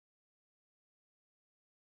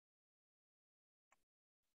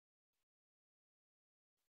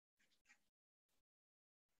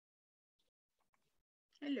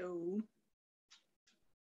Hello.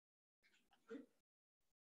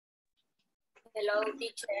 Hello,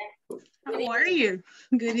 teacher. How are you?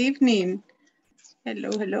 Good evening.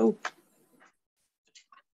 Hello, hello.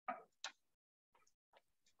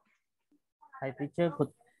 Hi, teacher.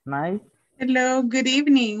 Good night. Hello, good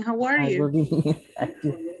evening. How are you? Good evening.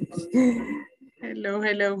 Hello,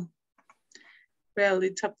 hello. Well,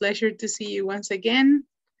 it's a pleasure to see you once again.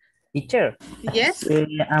 Teacher. Yes.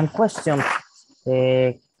 Question.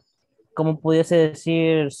 ¿Cómo pudiese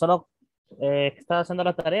decir solo que estaba haciendo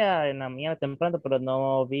la tarea en la mañana temprano, pero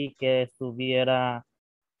no vi que estuviera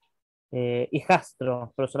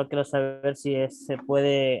hijastro, pero solo quiero saber si se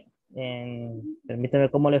puede, permíteme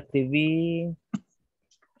cómo lo escribí.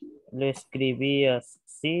 Lo escribí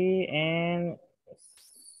así en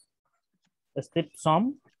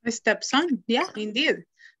stepson. Stepson, yeah, indeed.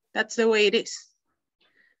 That's the way it is.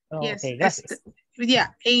 Oh, Yes. okay, gracias. Yeah,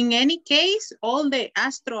 in any case, all the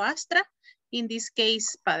astro, astra, in this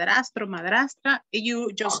case, padrastro, madrastra,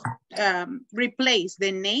 you just replace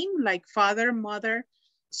the name like father, mother,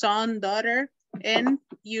 son, daughter, and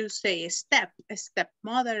you say a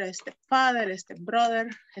stepmother, a stepfather, a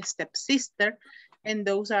stepbrother, a stepsister, and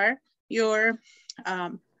those are your,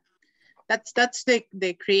 that's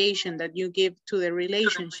the creation that you give to the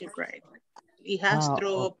relationship, right?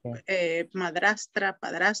 Hijastro, okay. madrastra,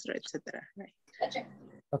 padrastro, etc. Right?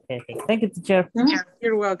 Okay, thank you, teacher.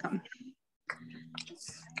 You're welcome.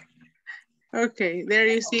 Okay, there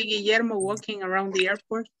you see Guillermo walking around the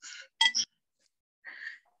airport.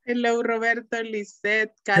 Hello, Roberto,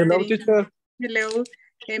 Lisette, Catherine. Hello, teacher. Hello,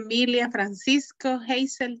 Emilia, Francisco,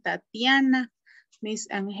 Hazel, Tatiana, Miss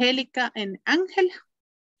Angelica, and Angel.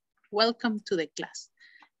 Welcome to the class.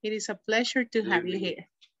 It is a pleasure to have you here.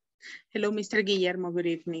 Hello, Mr. Guillermo. Good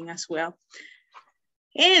evening as well.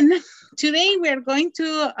 And today we are going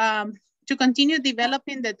to continue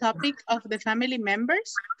developing the topic of the family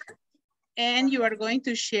members. And you are going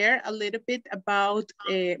to share a little bit about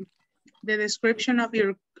the description of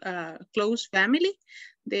your close family,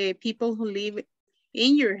 the people who live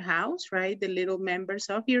in your house, right? The little members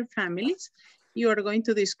of your families. You are going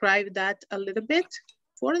to describe that a little bit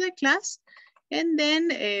for the class. And then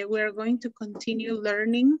we're going to continue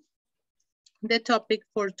learning the topic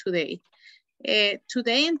for today.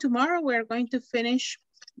 Today and tomorrow, we're going to finish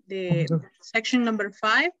the section number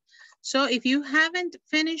 5. So if you haven't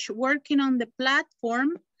finished working on the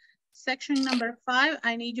platform, section number 5,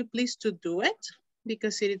 I need you please to do it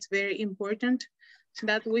because it is very important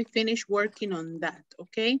that we finish working on that,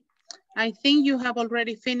 okay? I think you have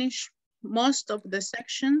already finished most of the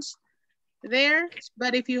sections there,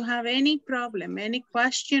 but if you have any problem, any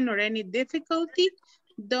question or any difficulty,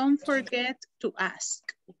 don't forget to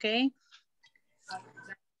ask, okay?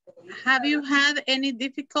 Have you had any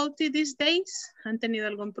difficulty these days? ¿Han tenido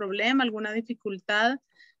algún problema, alguna dificultad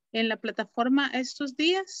en la plataforma estos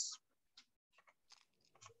días?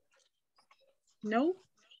 No?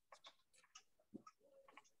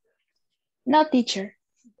 No, teacher.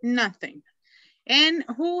 Nothing. And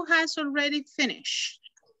who has already finished?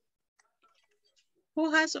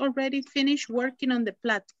 Who has already finished working on the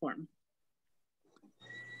platform?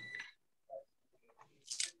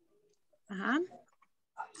 Ajá.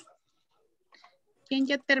 ¿Quién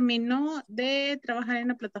ya terminó de trabajar en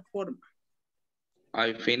la plataforma?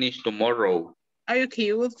 I finish tomorrow. Okay,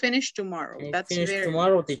 you will finish tomorrow. That's very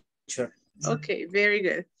tomorrow, teacher. Okay, very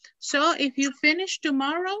good. So if you finish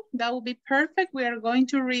tomorrow, that will be perfect. We are going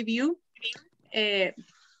to review.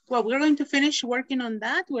 Well, we're going to finish working on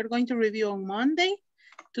that. We're going to review on Monday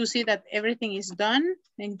to see that everything is done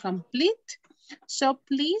and complete. So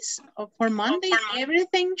please, for Monday,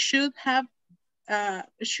 everything should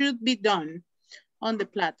be done on the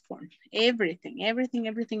platform. Everything.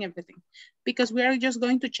 Because we are just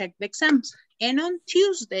going to check the exams. And on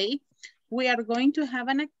Tuesday, we are going to have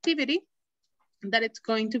an activity that it's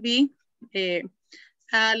going to be a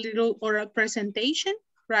little oral presentation,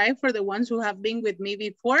 right? For the ones who have been with me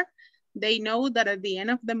before, they know that at the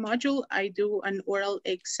end of the module, I do an oral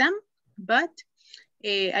exam, but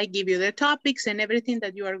I give you the topics and everything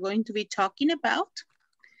that you are going to be talking about.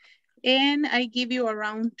 And I give you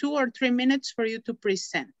around 2 or 3 minutes for you to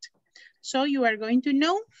present. So you are going to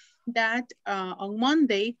know that on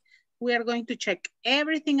Monday, we are going to check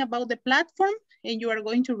everything about the platform and you are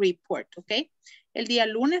going to report, okay? El día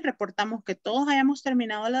lunes reportamos que todos hayamos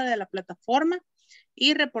terminado la de la plataforma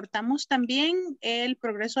y reportamos también el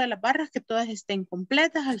progreso de las barras, que todas estén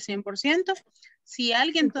completas al 100%. Si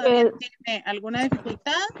alguien todavía tiene alguna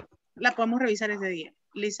dificultad, la podemos revisar ese día.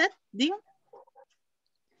 Lizeth, diga.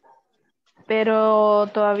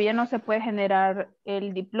 pero todavía no se puede generar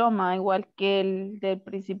el diploma, igual que el del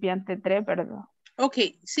principiante 3, ¿verdad? Ok,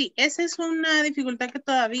 sí, esa es una dificultad que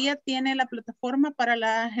todavía tiene la plataforma para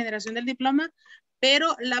la generación del diploma,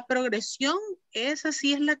 pero la progresión, esa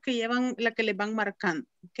sí es la que llevan, la que les van marcando,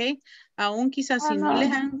 ¿ok? Aún quizás si no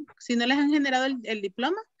les han generado el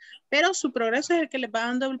diploma, pero su progreso es el que les va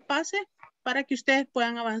dando el pase para que ustedes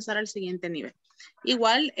puedan avanzar al siguiente nivel.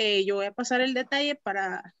 Igual, yo voy a pasar el detalle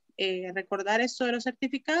para recordar esto de los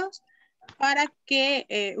certificados para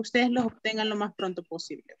que ustedes los obtengan lo más pronto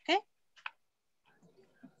posible, ¿ok?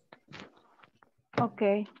 Ok,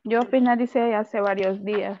 yo finalicé hace varios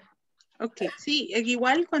días. Ok, sí,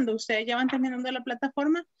 igual cuando ustedes ya van terminando la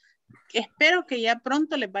plataforma, espero que ya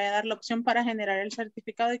pronto les vaya a dar la opción para generar el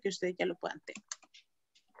certificado y que ustedes ya lo puedan tener.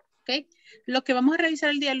 Ok, lo que vamos a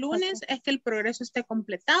revisar el día lunes es que el progreso esté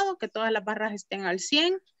completado, que todas las barras estén al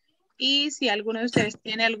 100 y si alguno de ustedes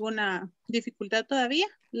tiene alguna dificultad todavía,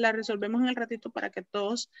 la resolvemos en el ratito para que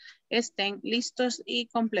todos estén listos y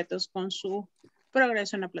completos con su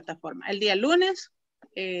progreso en la plataforma. El día lunes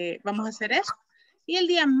vamos a hacer eso. Y el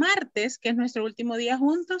día martes, que es nuestro último día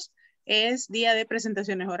juntos, es día de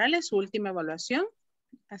presentaciones orales, su última evaluación.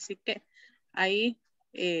 Así que ahí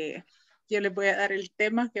yo les voy a dar el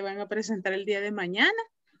tema que van a presentar el día de mañana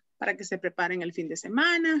para que se preparen el fin de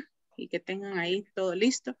semana y que tengan ahí todo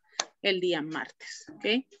listo el día martes. ¿Ok?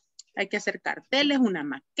 Hay que hacer carteles, una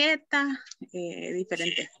maqueta,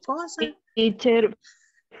 diferentes cosas. Teacher,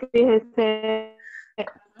 fíjese,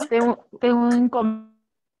 tengo un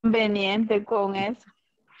inconveniente con eso.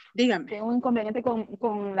 Dígame. Tengo un inconveniente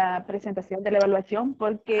con la presentación de la evaluación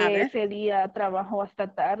porque ese día trabajo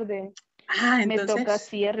hasta tarde. Ah, Me entonces, toca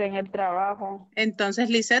cierre en el trabajo. Entonces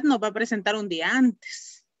Lisette nos va a presentar un día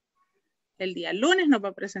antes. El día lunes nos va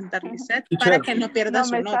a presentar Lisette para que no pierda No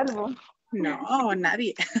su me nota. salvo. No,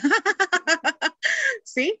 nadie.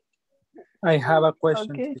 ¿Sí? I have a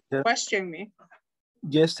question. Okay. Teacher. Question me.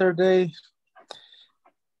 Yesterday,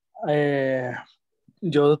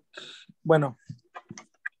 yo, bueno,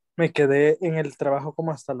 me quedé en el trabajo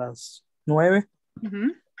como hasta las 9,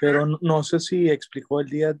 pero no sé si explicó el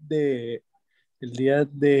día de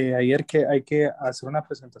ayer que hay que hacer una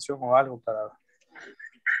presentación o algo para...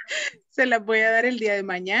 Se las voy a dar el día de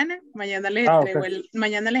mañana. Mañana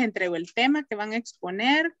les entrego el tema que van a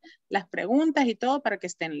exponer, las preguntas y todo para que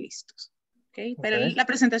estén listos. ¿Okay? Pero la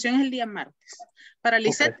presentación es el día martes. Para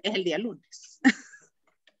Lisette es el día lunes.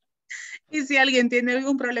 Y si alguien tiene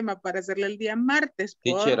algún problema para hacerle el día martes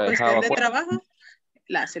por cuestión de trabajo,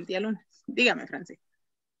 la hace el día lunes. Dígame, Francis.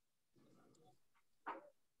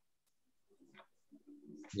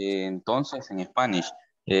 Entonces, en Spanish,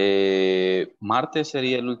 martes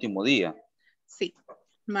sería el último día. Sí,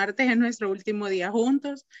 martes es nuestro último día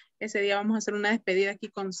juntos. Ese día vamos a hacer una despedida aquí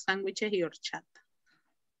con sándwiches y horchata.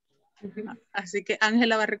 Así que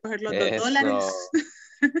Ángela va a recoger los $2.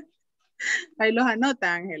 Ahí los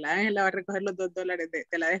anota, Ángela. Ángela va a recoger los $2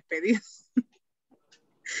 de la despedida.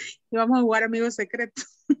 Y vamos a jugar amigos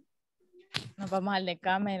secretos. Nos vamos al de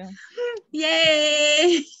cámara.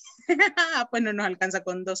 ¡Yay! Pues no nos alcanza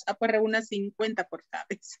con 2. Pues reúna 50 por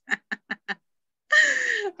cabeza.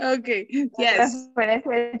 Ok, yes.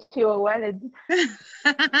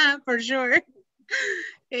 For sure.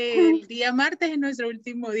 El día martes es nuestro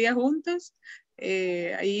último día juntos.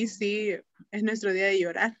 Ahí sí es nuestro día de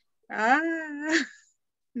llorar.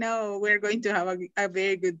 No, we're going to have a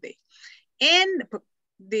very good day. And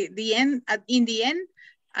in the end,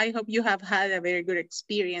 I hope you have had a very good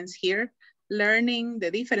experience here, learning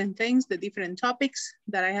the different things, the different topics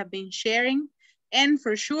that I have been sharing. And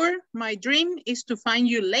for sure, my dream is to find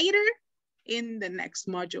you later in the next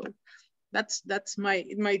module. That's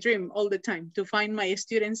my dream all the time, to find my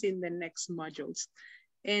students in the next modules.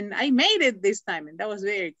 And I made it this time, and that was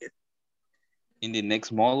very good. In the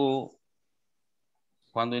next module,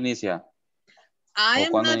 ¿cuándo inicia? I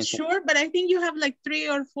am not sure, but I think you have like 3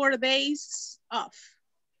 or 4 days off.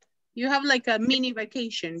 You have like a mini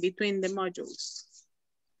vacation between the modules.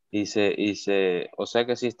 O sea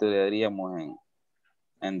que sí estudiaríamos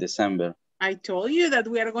en December. I told you that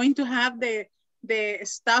we are going to have the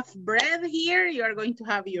stuffed bread here. You are going to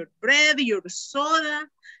have your bread, your soda,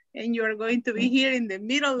 and you are going to be here in the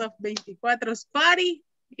middle of 24's party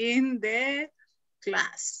in the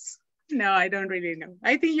class. No, I don't really know.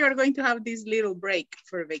 I think you're going to have this little break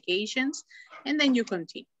for vacations and then you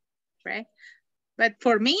continue, right? But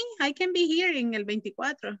for me, I can be here in el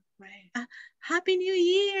 24. Right? Happy New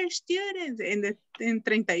Year, students, in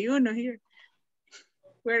 31 here.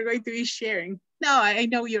 We're going to be sharing. No, I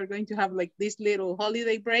know you're going to have like this little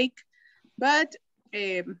holiday break, but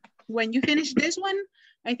when you finish this one,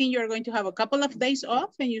 I think you're going to have a couple of days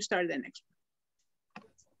off and you start the next one.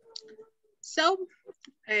 So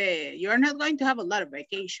you're not going to have a lot of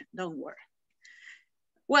vacation, don't worry.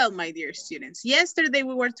 Well, my dear students, yesterday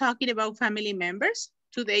we were talking about family members.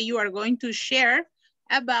 Today you are going to share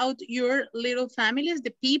about your little families,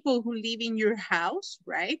 the people who live in your house,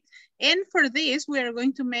 right? And for this, we are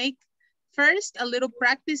going to make first a little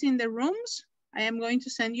practice in the rooms. I am going to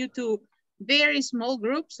send you to very small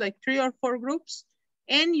groups, like 3 or 4 groups,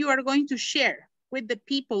 and you are going to share with the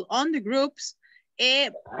people on the groups, all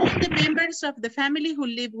the members of the family who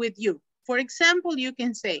live with you. For example, you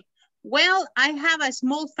can say, well, I have a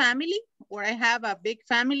small family, or I have a big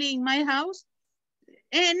family in my house,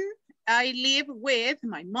 and I live with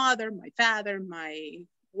my mother, my father, my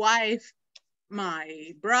wife,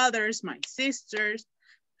 my brothers, my sisters,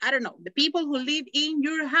 I don't know, the people who live in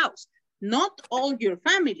your house, not all your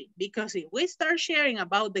family, because if we start sharing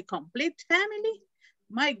about the complete family,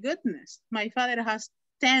 my goodness, my father has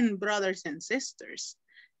 10 brothers and sisters,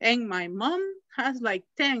 and my mom has like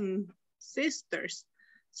 10 sisters.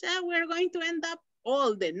 So we're going to end up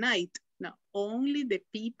all the night. No, only the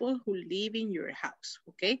people who live in your house,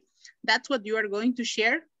 okay? That's what you are going to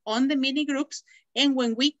share on the mini groups. And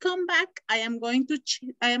when we come back, I am going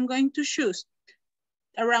to choose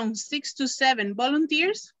around 6 to 7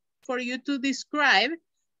 volunteers for you to describe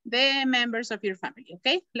the members of your family,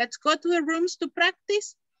 okay? Let's go to the rooms to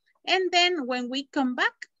practice. And then when we come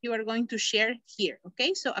back, you are going to share here,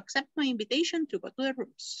 okay? So accept my invitation to go to the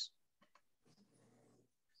rooms.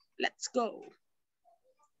 Let's go.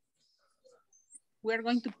 We're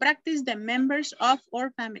going to practice the members of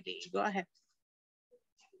our family. Go ahead.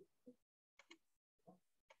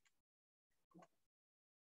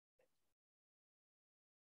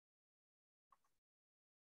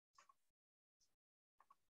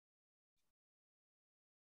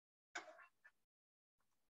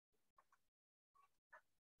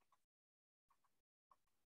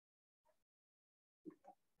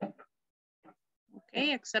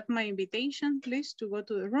 Okay, accept my invitation, please, to go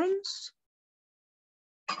to the rooms.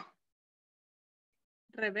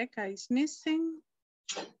 Rebecca is missing.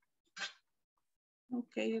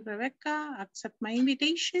 Okay, Rebecca, accept my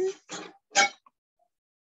invitation.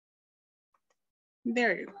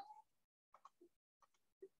 There you go.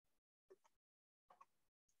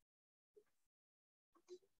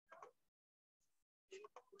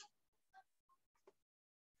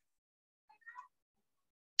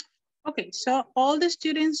 Okay, so all the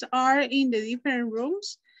students are in the different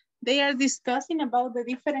rooms. They are discussing about the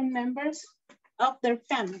different members of their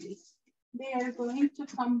families. They are going to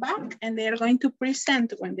come back and they are going to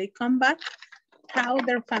present when they come back how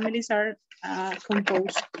their families are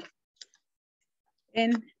composed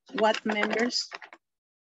and what members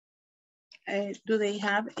do they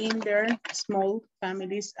have in their small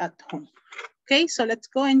families at home. Okay, so let's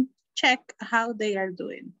go and check how they are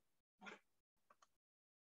doing.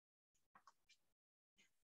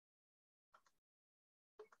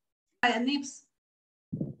 My niece,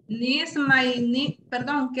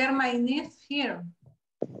 perdón, care my niece here.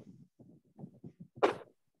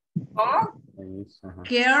 ¿Cómo?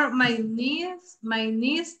 Care my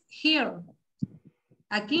niece here.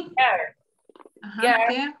 Aquí. Care. Ajá, Care.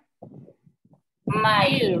 care. My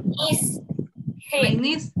niece here. My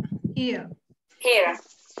niece here. Here.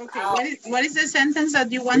 Okay, what is the sentence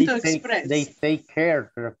that you want to express? They take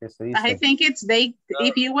care, creo que se dice. I think it's they,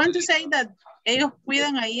 if you want to say that ellos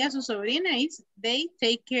cuidan ahí a su sobrina, it's they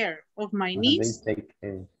take care of my niece They take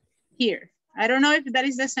care. here. I don't know if that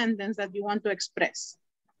is the sentence that you want to express.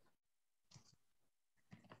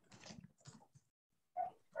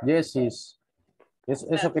 Yes,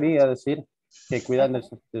 eso quería decir, que cuidan de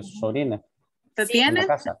su sobrina. ¿Tatiana? En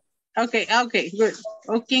la casa. Okay, good.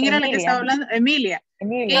 ¿O quién era la que estaba hablando? Emilia.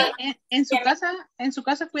 Emilia. En su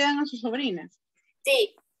casa cuidan a su sobrina.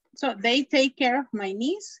 Sí. So they take care of my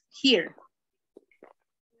niece here.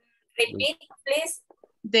 Repeat, please.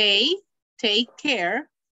 They take care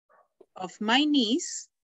of my niece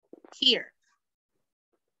here.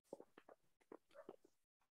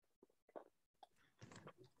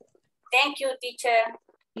 Thank you, teacher.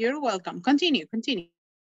 You're welcome. Continue.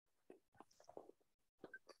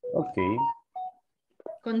 Okay.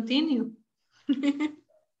 Continue.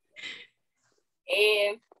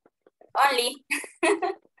 Only.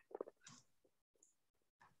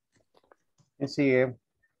 ¿Quién sigue?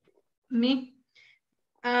 Me.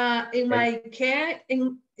 In my case,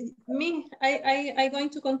 I going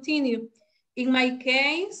to continue. In my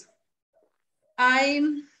case,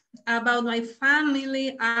 about my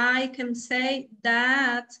family, I can say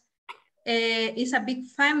that it's a big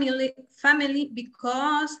family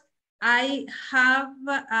because I have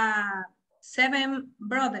 7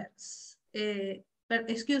 brothers.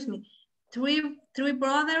 Excuse me, three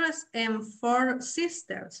brothers and 4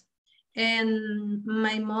 sisters. And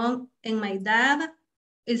my mom and my dad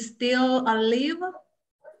is still alive,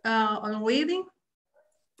 on living.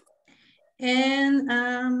 And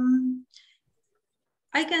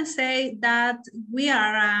I can say that we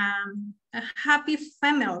are a happy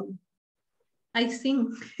family, I think.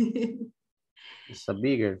 It's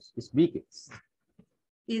biggest. Is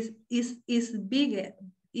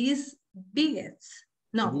biggest.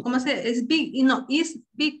 No, ¿cómo se? Is big. No, is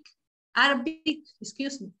big. Are big.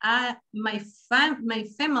 Excuse me. My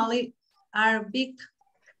family are big.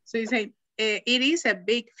 So you say it is a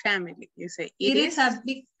big family. You say it is a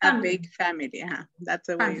big family. A big family. That's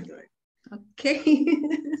the way you do it. Okay.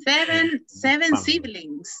 7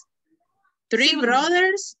 siblings. 3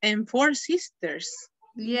 brothers and 4 sisters.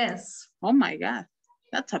 Yes. Oh my God,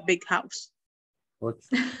 that's a big house.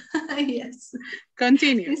 Yes.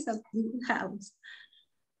 Continue. It's a big house.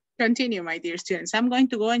 Continue, my dear students. I'm going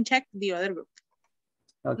to go and check the other group.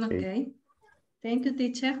 Okay. Thank you,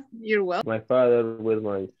 teacher. You're welcome. My father with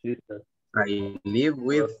my sister. I live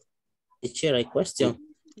with. Teacher, I question.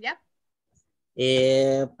 Yeah.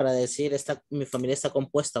 Para decir, mi familia está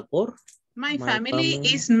compuesta por. My family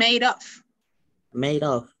is made of. Made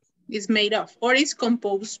of. Is made of or is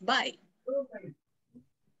composed by.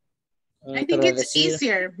 I think it's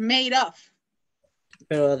easier, made of.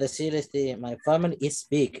 Pero decir, my family is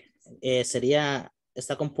big, sería,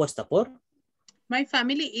 está compuesta por. My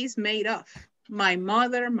family is made of. My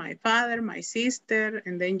mother, my father, my sister,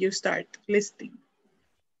 and then you start listing.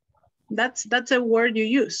 That's a word you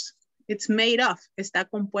use. It's made of. Está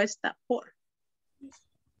compuesta por.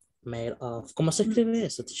 Made of. ¿Cómo se escribe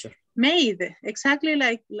eso, teacher? Made, exactly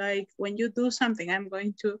like when you do something. I'm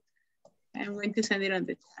going to send it on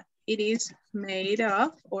the chat. It is made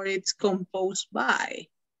of or it's composed by.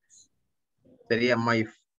 Sería my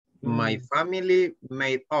family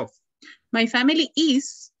made of. My family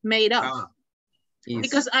is made of. Is.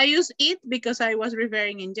 Because I use it because I was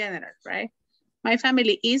referring in general, right? My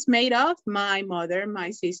family is made of my mother,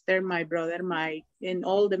 my sister, my brother, and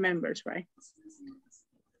all the members, right?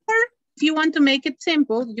 Or if you want to make it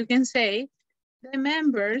simple, you can say the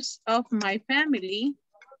members of my family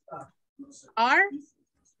are,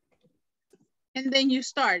 and then you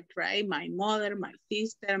start, right? My mother, my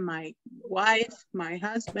sister, my wife, my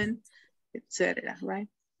husband, etc., right?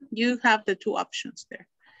 You have the 2 options there.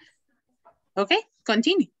 Okay,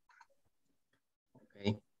 continue.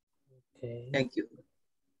 Okay. Thank you.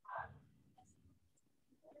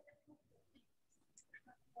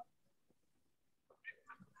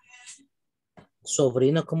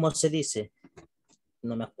 Sobrino, ¿cómo se dice?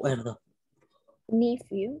 No me acuerdo.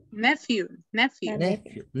 Nephew. Nephew.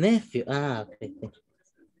 Ah, okay.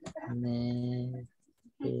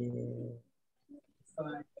 Nephew.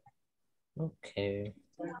 Okay.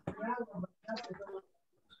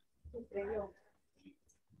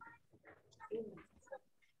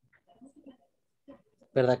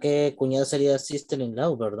 ¿Verdad que cuñado sería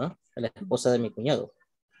sister-in-law, verdad? La esposa de mi cuñado.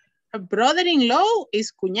 Brother-in-law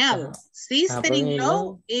es cuñado.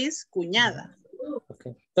 Sister-in-law es cuñada.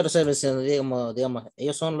 Okay. Pero se menciona, digamos,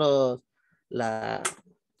 ellos son de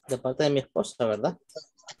parte de mi esposa, ¿verdad?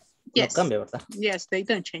 Yes. No cambia, ¿verdad? Yes, they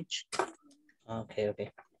don't change.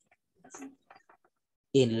 Okay.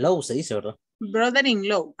 In-law se dice, ¿verdad?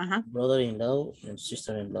 Brother-in-law. Brother-in-law and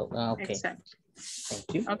sister-in-law. Okay. Exactly.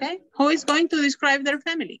 Thank you. Okay. Who is going to describe their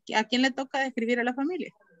family? ¿A quién le toca describir a la familia?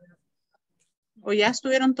 ¿O ya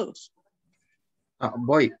estuvieron todos?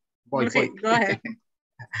 Voy. Okay, go ahead.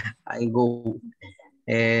 I go.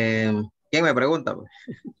 ¿Quién me pregunta?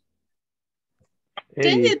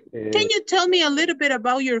 Can you tell me a little bit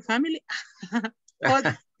about your family? Go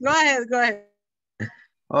ahead.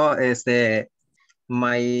 Oh,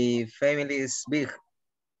 my family is big.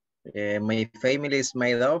 My family is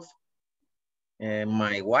made of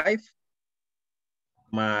my wife,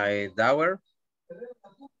 my daughter,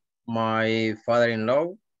 my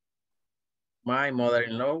father-in-law, my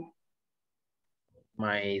mother-in-law,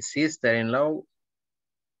 my sister-in-law,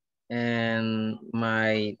 and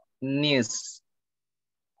my niece.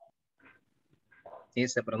 ¿Sí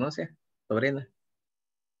se pronuncia? Sobrina.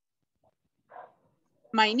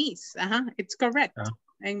 My niece, it's correct.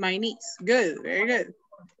 And my niece, good, very good.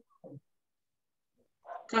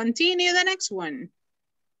 Continue the next one.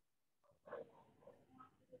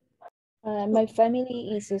 My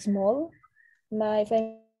family is small. My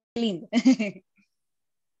family.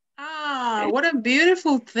 What a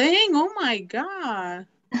beautiful thing. Oh my God.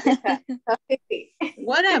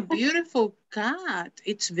 What a beautiful cat.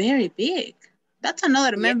 It's very big. That's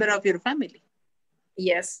another member of your family.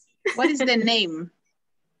 Yes. What is the name?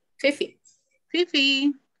 Fifi.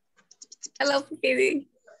 Fifi. Hello, Fifi.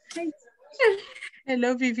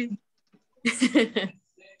 Hello, Fifi.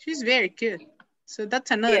 She's very cute. So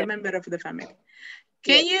that's another member of the family.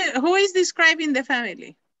 Who is describing the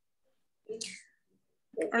family?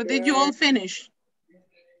 Or did you all finish?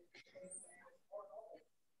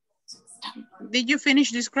 Did you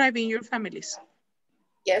finish describing your families?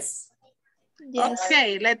 Yes. Yes.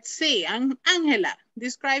 Okay, let's see. Angela,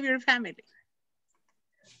 describe your family.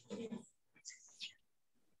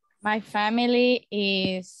 My family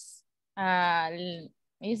is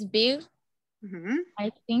big,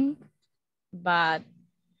 I think, but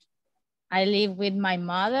I live with my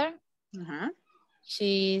mother.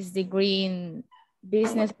 She's degree in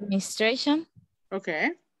business administration.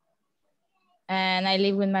 Okay. And I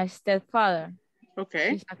live with my stepfather.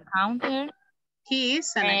 Okay. He's an accountant. He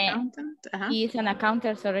is an accountant. He is an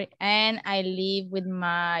accountant, sorry. And I live with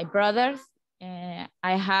my brothers. I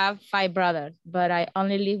have 5 brothers, but I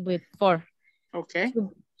only live with 4. Okay.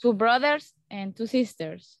 2 brothers and 2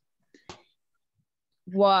 sisters.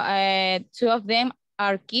 2 of them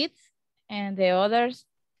are kids, and the others,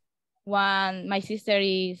 my sister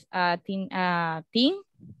is a teen,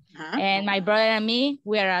 and my brother and me,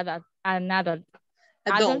 we are adults.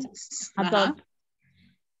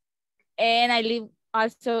 And I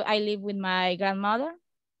live with my grandmother.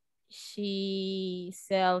 She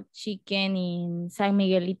sells chicken in San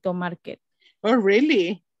Miguelito market. Oh,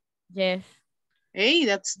 really? Yes. Hey,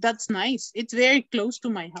 that's nice. It's very close to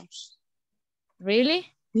my house. Really?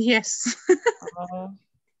 Yes. Oh.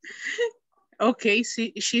 Okay,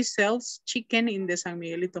 she sells chicken in the San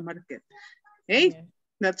Miguelito market. Hey,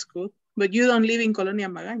 that's good. But you don't live in Colonia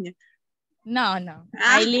Magaña. No.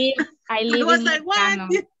 I live I was in like,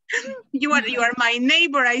 what? You are my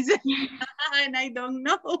neighbor, I said, and I don't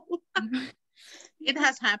know. It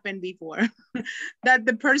has happened before that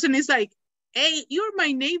the person is like, hey, you're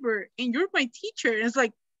my neighbor and you're my teacher. And it's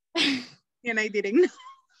like, and I didn't know.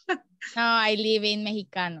 No, I live in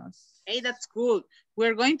Mexicanos. Hey, that's cool.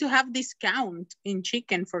 We're going to have discount in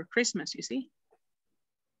chicken for Christmas, you see.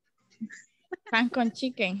 Pan con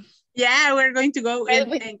chicken. Yeah, we're going to go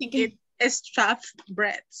and get stuffed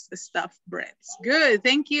breads. Good,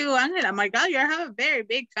 thank you, Angela. My God, you have a very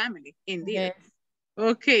big family, indeed. Yes.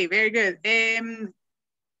 Okay, very good.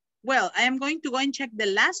 Well, I am going to go and check the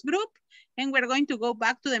last group, and we're going to go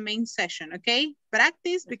back to the main session, okay?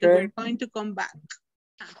 Practice, because we're going to come back.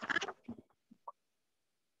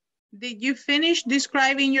 Did you finish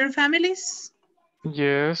describing your families?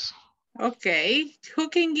 Yes. Okay, who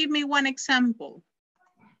can give me one example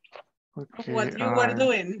of what you were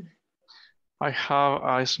doing? I have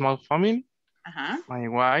a small family. My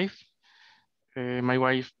wife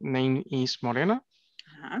name is Morena.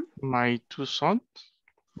 My 2 sons.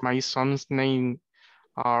 My sons' name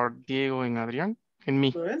are Diego and Adrian, and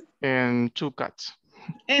me. Good. And 2 cats.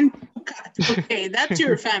 And 2 cats. Okay, that's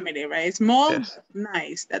your family, right? Small, yes.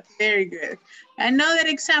 Nice. That's very good. Another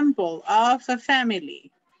example of a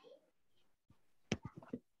family.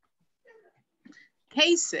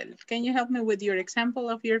 Hazel, can you help me with your example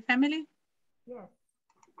of your family? Yes.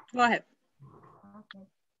 Go ahead. Okay.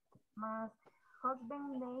 My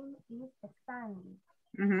husband's name is Stanley.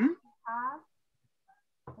 He has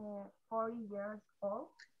 40 years old.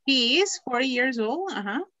 He is 40 years old.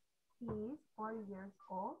 He is 40 years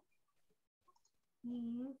old. He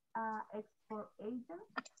is an export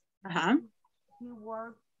agent. He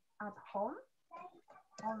works at home,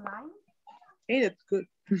 online. Hey, that's good.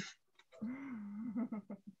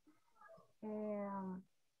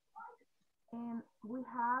 And we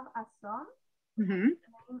have a son. His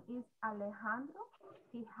name is Alejandro.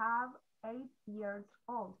 He has 8 years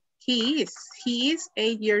old. He is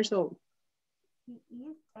 8 years old. He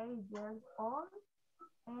is 8 years old,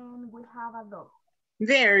 and we have a dog.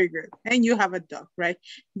 Very good. And you have a dog, right?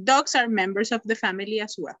 Dogs are members of the family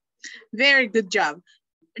as well. Very good job.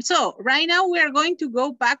 So right now we are going to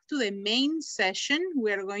go back to the main session.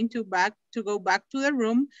 We are going to go back to the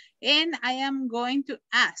room, and I am going to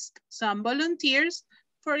ask some volunteers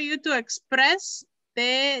for you to express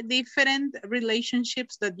the different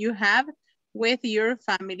relationships that you have with your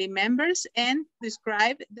family members and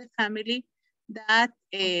describe the family that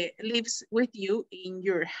lives with you in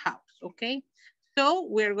your house, okay? So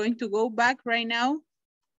we're going to go back right now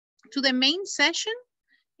to the main session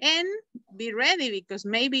and be ready, because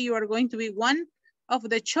maybe you are going to be one of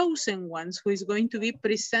the chosen ones who is going to be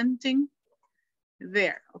presenting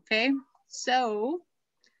there, okay? So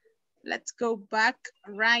Let's go back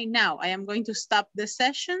right now. I am going to stop the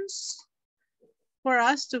sessions for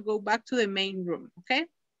us to go back to the main room, okay?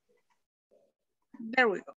 There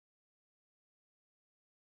we go.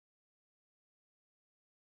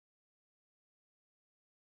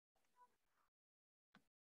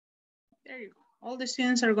 There you go. All the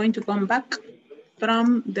students are going to come back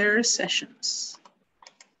from their sessions.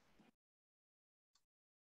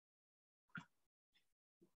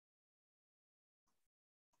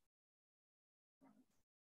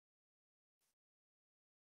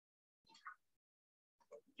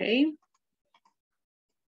 Okay.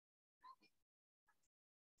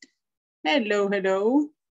 Hello, hello.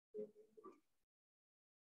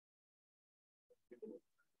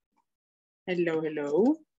 Hello,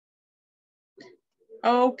 hello.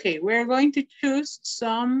 Okay, we're going to choose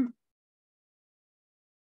some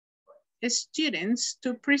students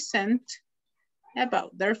to present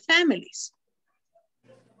about their families.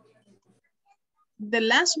 The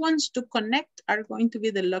last ones to connect are going to be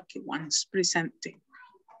the lucky ones presenting.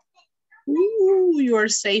 Ooh, you are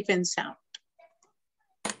safe and sound.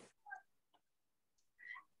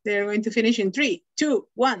 They're going to finish in 3, 2,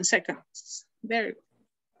 1 seconds. There you go.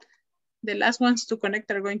 The last ones to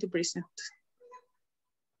connect are going to present.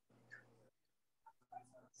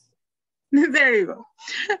 There you go.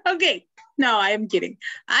 Okay, no, I am kidding.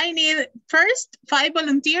 I need first 5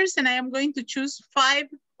 volunteers and I am going to choose 5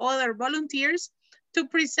 other volunteers to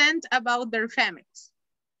present about their families.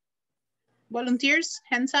 Volunteers,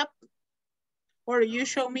 hands up. Or you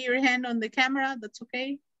show me your hand on the camera, that's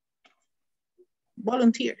okay.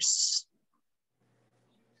 Volunteers.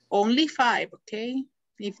 Only 5, okay?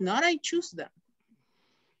 If not, I choose them.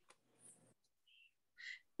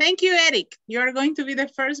 Thank you, Eric. You're going to be the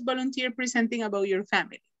first volunteer presenting about your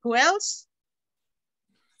family. Who else?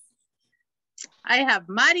 I have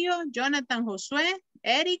Mario, Jonathan, Josue,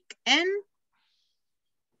 Eric, and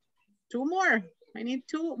 2 more. I need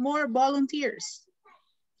 2 more volunteers.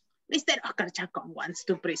 Mr. Oscar Chacon wants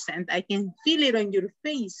to present. I can feel it on your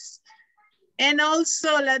face. And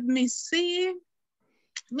also, let me see.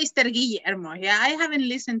 Mr. Guillermo, yeah, I haven't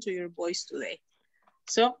listened to your voice today.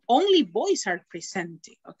 So only boys are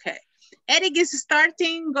presenting, okay. Eric is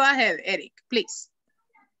starting, go ahead, Eric, please.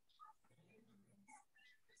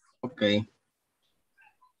 Okay.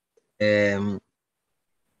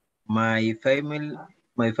 My family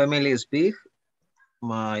is big.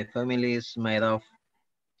 My family is made of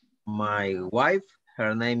my wife.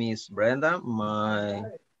 Her name is Brenda. My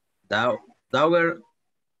daughter,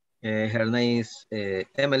 her name is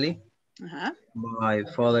Emily. My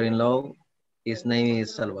father-in-law, his name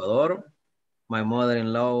is Salvador. My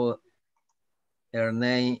mother-in-law, her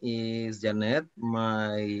name is Janet.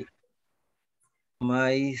 My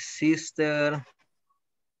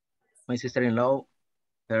sister-in-law,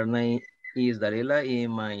 her name is Dalila,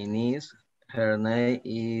 and my niece, her name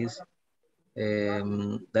is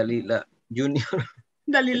Dalila Junior.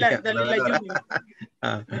 Dalila Junior.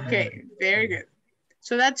 Okay, very good.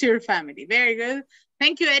 So that's your family, very good.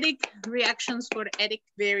 Thank you, Eric. Reactions for Eric,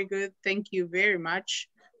 very good. Thank you very much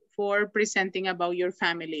for presenting about your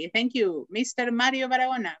family. Thank you. Mr. Mario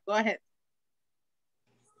Barahona, go ahead.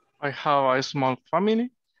 I have a small family.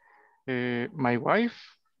 My wife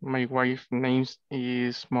name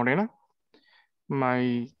is Morena.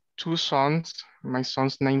 My 2 sons, my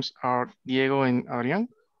sons' names are Diego and Adrian.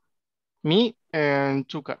 Me and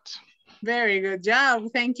 2 cats. Very good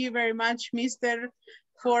job. Thank you very much, Mr.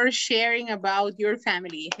 for sharing about your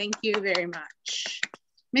family. Thank you very much.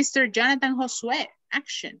 Mr. Jonathan Josue,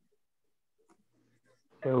 action.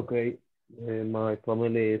 Okay, my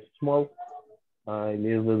family is small. I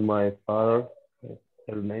live with my father.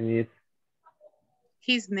 Her name is...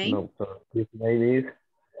 His name? No, sorry. His name is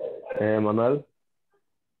Manuel.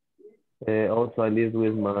 Also, I live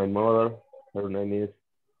with my mother. Her name is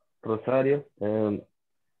Rosario. And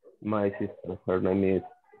my sister, her name is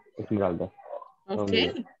Esmeralda.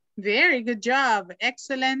 Okay, very good job.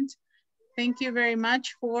 Excellent. Thank you very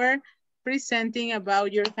much for presenting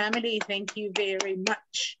about your family. Thank you very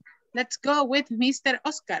much. Let's go with Mr.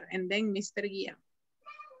 Oscar and then Mr. Guillermo.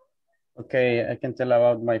 Okay, I can tell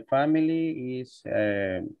about my family. Is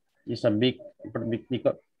a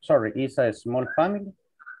small family.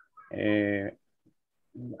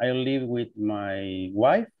 I live with my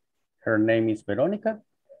wife. Her name is Veronica,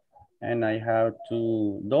 and I have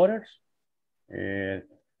 2 daughters.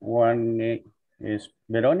 One is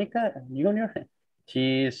Veronica Junior.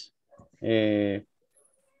 She is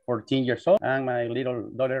 14 years old, and my little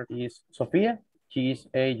daughter is Sophia. She is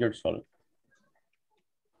 8 years old.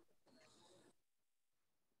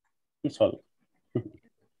 It's all.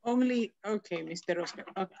 Only, okay, Mr. Oscar.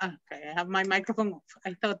 Okay, I have my microphone off.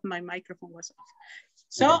 I thought my microphone was off.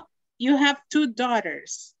 So yeah. You have 2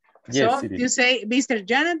 daughters. Yes, so you say Mr.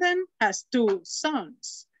 Jonathan has 2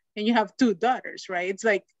 sons and you have 2 daughters, right? It's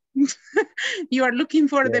like you are looking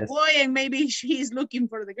for the boy and maybe she's looking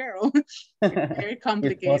for the girl. It's very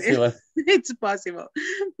complicated. It's possible.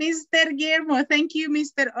 Mr. Guillermo, thank you,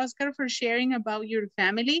 Mr. Oscar, for sharing about your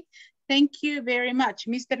family. Thank you very much.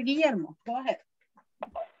 Mr. Guillermo, go ahead.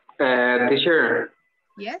 Teacher.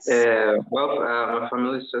 Yes. Well, my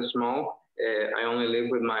family is so small. I only live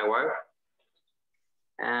with my wife.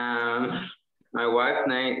 My wife's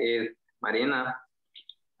name is Marina.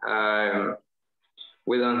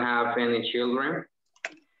 We don't have any children,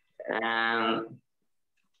 and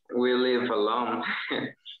we live alone,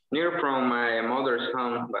 near from my mother's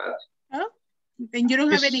home. But and you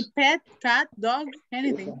don't have any pet, cat, dog,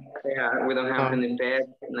 anything? Yeah, we don't have any pet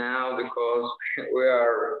now because we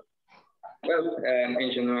are. Well,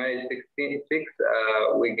 in January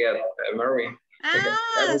 16th, we get married.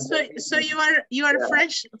 So you are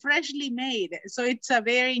freshly made. So it's a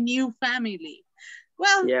very new family.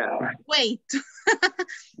 Well, yeah. Wait,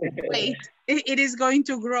 wait. It is going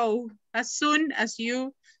to grow as soon as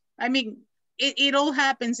you. I mean, it all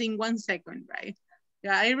happens in 1 second, right?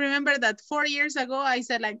 Yeah, I remember that 4 years ago I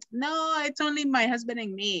said like, no, it's only my husband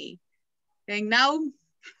and me, and now.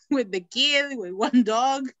 With the kid, with 1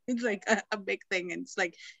 dog, it's like a big thing. And it's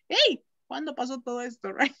like, hey, ¿cuándo pasó todo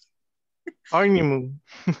esto, right? Honeymoon.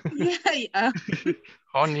 Yeah.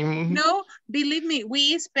 Honeymoon. No, believe me,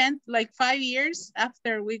 we spent like 5 years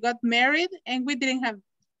after we got married and we didn't have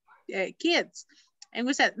kids. And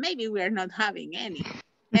we said, maybe we are not having any.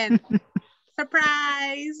 And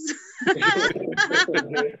surprise.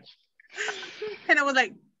 And I was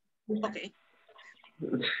like, okay.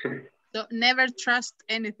 So never trust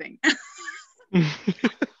anything.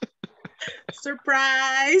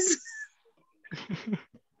 Surprise.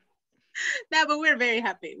 No, but we're very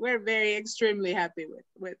happy. We're very extremely happy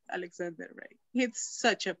with Alexander, right? It's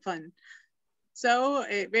such a fun. So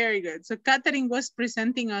very good. So Catherine was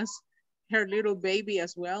presenting us her little baby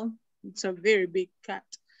as well. It's a very big cat,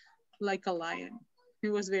 like a lion. It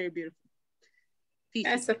was very beautiful.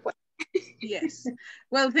 That's a fun. Yes.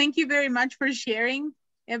 Well, thank you very much for sharing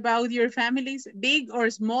about your families, big or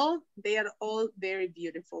small, they are all very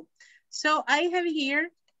beautiful. So I have here,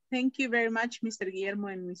 thank you very much, Mr. Guillermo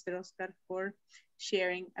and Mr. Oscar, for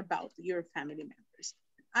sharing about your family members.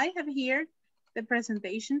 I have here the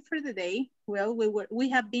presentation for the day. Well, we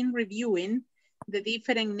have been reviewing the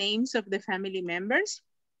different names of the family members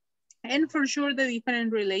and for sure the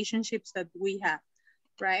different relationships that we have,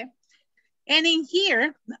 right? And in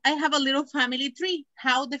here, I have a little family tree,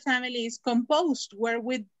 how the family is composed, where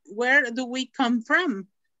do we come from,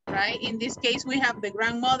 right? In this case, we have the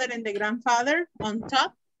grandmother and the grandfather on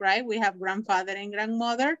top, right? We have grandfather and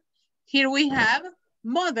grandmother. Here we have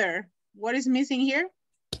mother. What is missing here?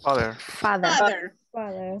 Father. Father.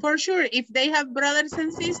 For sure, if they have brothers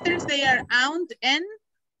and sisters, they are aunt and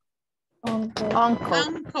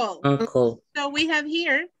uncle. So we have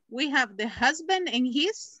here, we have the husband and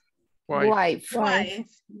his wife.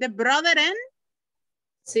 The brother and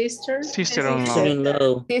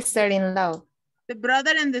sister-in-law. The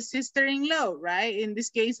brother and the sister-in-law, right? In this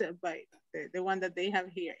case, by the one that they have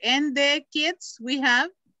here. And the kids, we have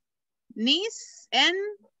niece and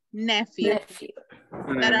nephew.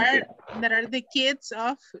 That are the kids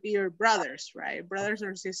of your brothers, right? Brothers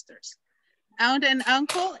or sisters. Aunt and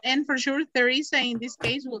uncle, and for sure Teresa in this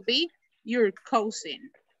case will be your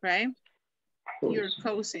cousin, right? Your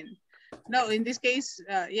cousin. No, in this case,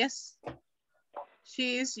 yes.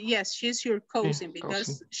 She's your cousin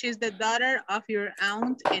because she's the daughter of your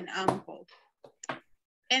aunt and uncle.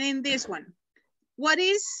 And in this one, what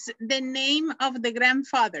is the name of the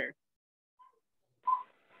grandfather?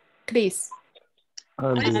 Chris.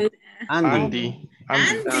 Andy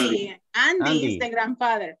is the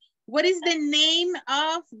grandfather. What is the name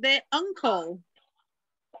of the uncle?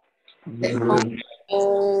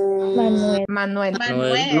 Manuel.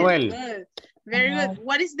 Good. Very good.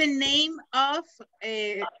 What is the name of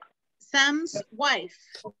Sam's wife?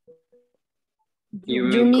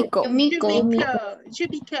 Yumiko.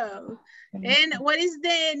 And what is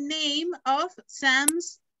the name of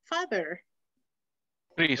Sam's father?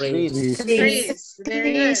 Chris. Very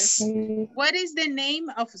good. What is the name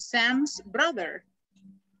of Sam's brother?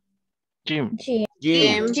 Jim.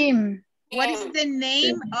 What is the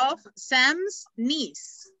name of Sam's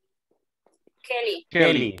niece?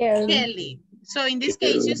 Kelly. So in this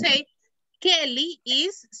case, you say Kelly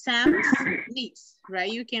is Sam's niece, right?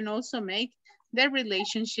 You can also make the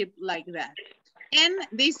relationship like that. And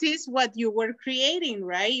this is what you were creating,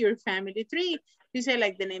 right? Your family tree. You say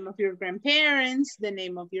like the name of your grandparents, the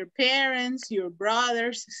name of your parents, your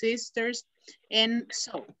brothers, sisters, and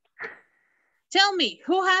so. Tell me,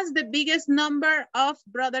 who has the biggest number of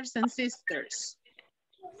brothers and sisters?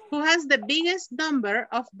 Who has the biggest number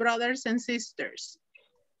of brothers and sisters?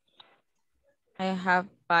 I have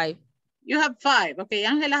 5. You have 5. Okay,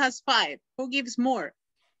 Angela has 5. Who gives more?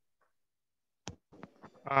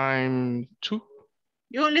 I'm 2.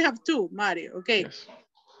 You only have 2, Mario. Okay. Yes.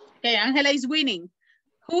 Okay, Angela is winning.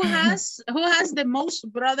 Who has the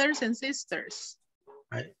most brothers and sisters?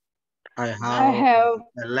 I have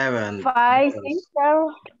 11. 5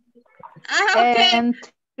 sisters Okay. and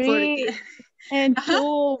 3 and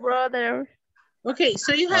 2 brothers. Okay,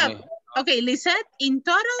 so you have, okay, Lisette, in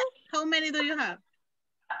total, how many do you have?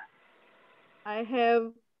 I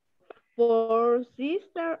have 4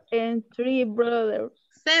 sisters and 3 brothers.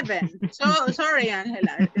 7. So sorry,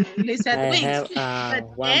 Angela. Lisette wins. I have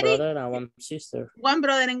one Eric, brother and one sister. 1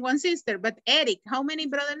 brother and 1 sister. But Eric, how many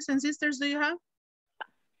brothers and sisters do you have?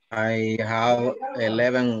 I have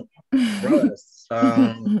 11 brothers.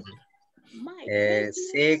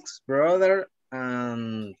 6 brothers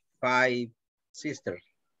and 5 sisters.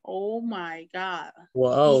 Oh my God.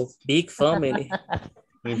 Wow, big family.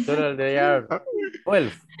 In total, they are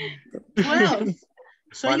 12. 12.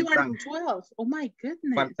 So you are 12. Oh my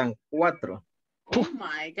goodness. Faltan 4. Oh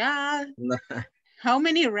my God. How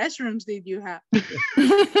many restrooms did you have?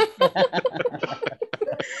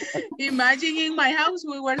 Imagine in my house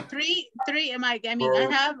we were three.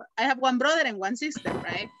 I have 1 brother and 1 sister,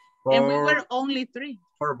 right? And we were only 3.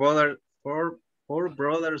 4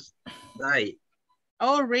 brothers died.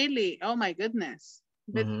 Oh really? Oh my goodness.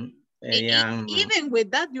 But even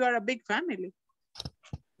with that, you are a big family.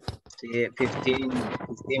 15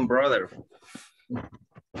 brothers.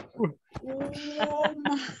 Oh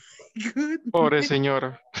my goodness. Pobre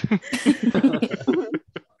señora.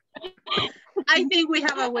 I think we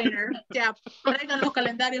have a winner. Ya, traigan los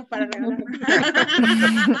calendarios para regalar.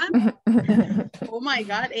 Oh my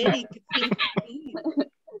God, Eric. 15.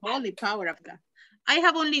 Holy power of God. I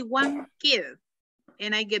have only 1 kid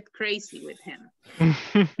and I get crazy with him.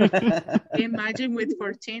 Imagine with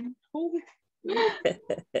 14.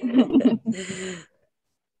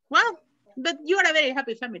 Well, but you are a very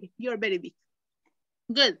happy family. You are very big.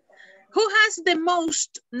 Good. Who has the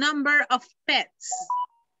most number of pets?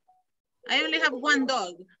 I only have 1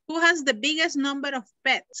 dog. Who has the biggest number of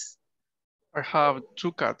pets? I have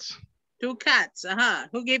 2 cats. 2 cats.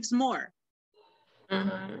 Who gives more?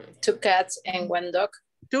 2 cats and 1 dog.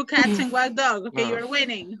 2 cats and 1 dog. Okay, you're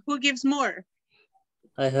winning. Who gives more?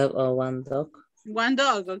 I have 1 dog. 1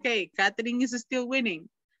 dog. Okay, Catherine is still winning.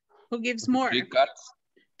 Who gives more? 3 cats.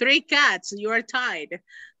 3 cats. You are tied.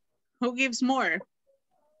 Who gives more?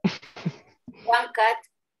 1 cat.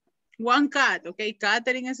 1 cat. Okay,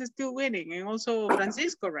 Catherine is still winning, and also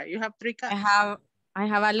Francisco, right? You have 3 cats. I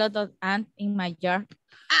have a lot of ants in my yard.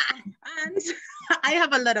 Ants. I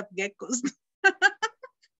have a lot of geckos.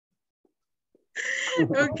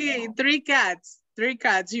 Okay, 3 cats. 3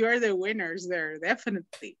 cats. You are the winners there,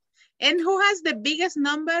 definitely. And who has the biggest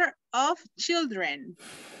number of children?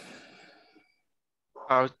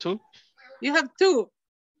 2. You have 2.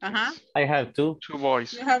 I have 2. 2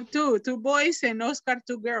 boys. You have 2 boys and Oscar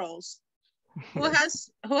 2 girls. Who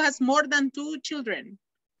has more than 2 children?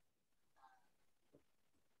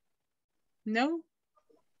 No?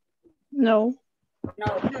 No.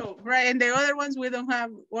 No, right. And the other ones we don't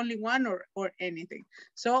have only 1 or anything.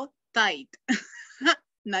 So tight.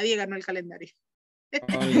 Nadie ganó el calendario.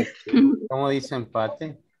 ¿Cómo dice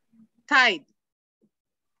empate? Tied.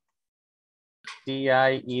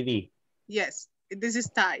 T-I-E-D. Yes, this is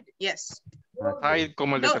tied. Yes. Tied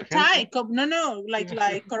como el No, detergente. tied. No, like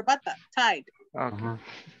corbata. Tied. Okay.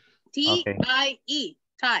 T-I-E.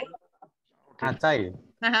 Tied. Tied.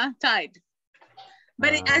 Tied.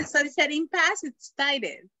 But as I said in past, it's tied.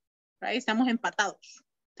 Right? Estamos empatados.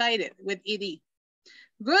 Tied with ED.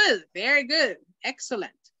 Good. Very good.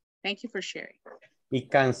 Excellent. Thank you for sharing. Y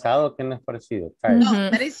cansado, ¿qué no es parecido? Tired. No,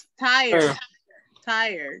 that is tired.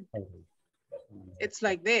 Tired. It's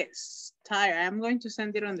like this. Tired. I'm going to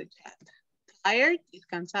send it on the chat. Tired is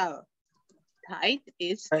cansado. Tied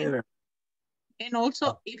is... Tired. And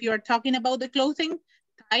also, if you are talking about the clothing,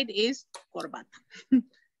 tied is corbata.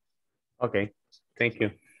 Okay, thank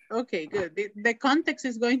you. Okay, good. The context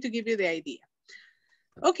is going to give you the idea.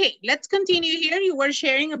 Okay, let's continue here. You were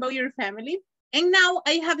sharing about your family. And now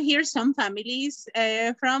I have here some families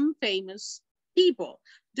from famous people.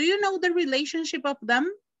 Do you know the relationship of them?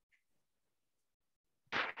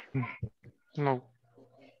 No.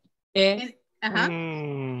 And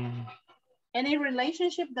Any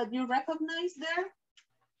relationship that you recognize there?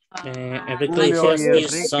 Enrique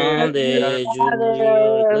Iglesias is son de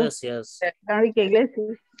Julio Iglesias. Enrique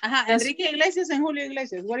Iglesias. Enrique Iglesias and Julio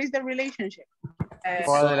Iglesias. What is the relationship?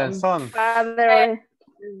 Father and son. Father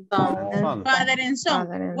and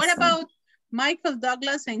son. What about Michael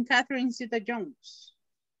Douglas and Catherine Zeta-Jones?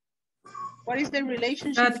 What is the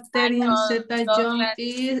relationship? Catherine Zeta-Jones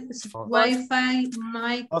is Wi-Fi,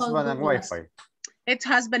 Michael Husband and Douglas. Wi-Fi. It's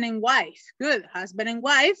husband and wife. Good. Husband and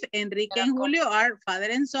wife. Enrique and Julio are father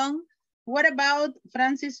and son. What about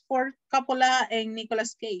Francis Ford Coppola and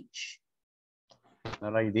Nicolas Cage?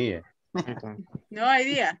 No idea. No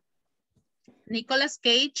idea. Nicolas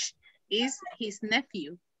Cage is his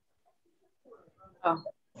nephew.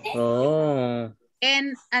 Oh.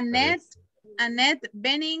 And Annette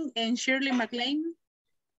Bening and Shirley MacLaine?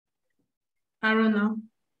 I don't know.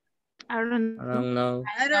 I don't know.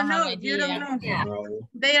 I don't know. You don't know.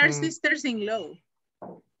 They are sisters-in-law.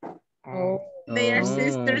 They are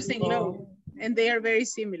sisters-in-law, and they are very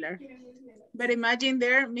similar. But imagine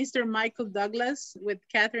there, Mr. Michael Douglas with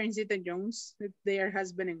Catherine Zeta-Jones, they are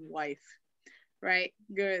husband and wife, right?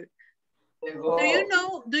 Good.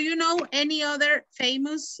 Do you know any other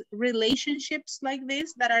famous relationships like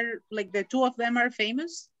this that are like the two of them are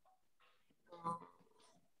famous?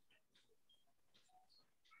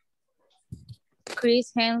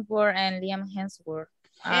 Chris Hemsworth and Liam Hemsworth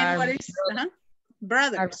And what is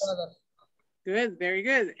brothers? Good, very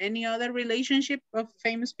good. Any other relationship of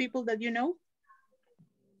famous people that you know?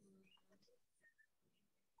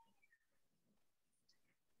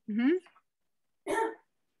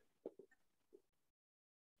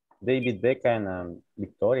 David Beckham and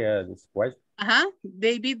Victoria, his wife.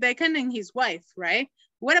 David Beckham and his wife, right?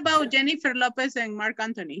 What about Jennifer Lopez and Mark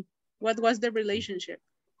Anthony? What was the relationship?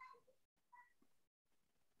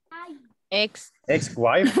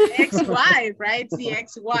 Ex-wife. Ex-wife, right? The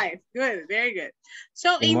ex-wife. Good, very good.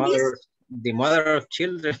 So the mother of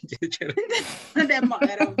children. The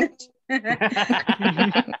mother of the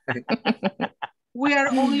We are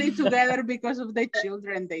only together because of the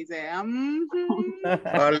children, they say.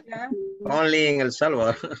 Only in El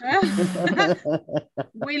Salvador.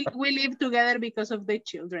 we live together because of the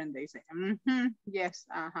children, they say. Yes,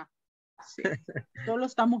 sí. Solo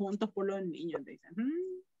estamos juntos por los niños, they say.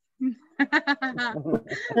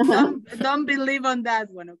 Don't believe on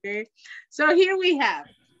that one, okay? So here we have,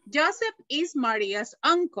 Joseph is Maria's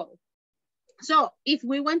uncle. So if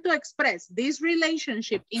we want to express this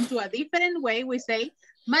relationship into a different way, we say,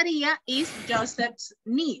 Maria is Joseph's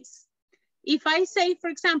niece. If I say,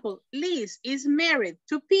 for example, Liz is married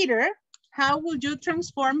to Peter, how would you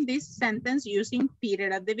transform this sentence using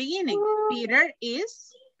Peter at the beginning? Peter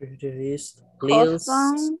is Liz,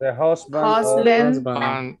 the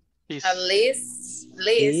husband.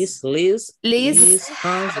 Liz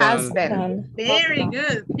husband. Very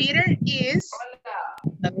good. Peter is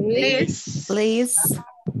Liz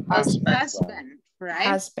husband, right?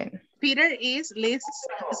 Husband. Peter is Liz's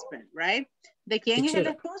husband, right? ¿De quién es el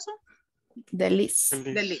esposo? De Liz.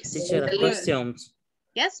 De Liz. Teacher, questions.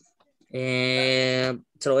 Yes. Se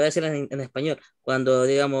lo voy a decir en español. Cuando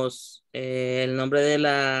digamos el nombre de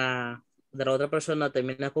la otra persona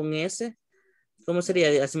termina con S, ¿cómo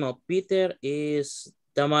sería? Decimos Peter is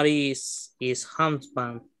Damaris is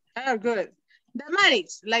husband. Oh, good.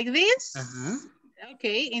 Damaris, like this?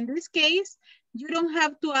 Okay, in this case, you don't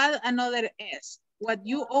have to add another S. What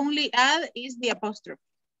you only add is the apostrophe,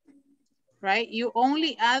 right? You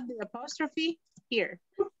only add the apostrophe here.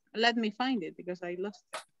 Let me find it because I lost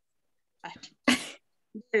it.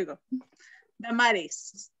 There you go.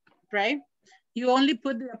 Damaris, right? You only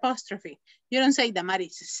put the apostrophe. You don't say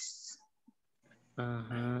Damaris.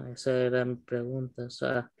 Esa era mi pregunta.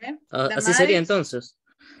 Okay. Así sería entonces.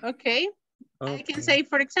 Okay. I can say,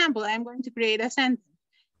 for example, I'm going to create a sentence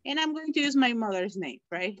and I'm going to use my mother's name,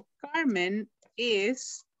 right? Carmen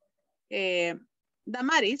is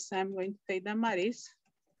Damaris. I'm going to say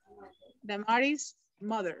Damaris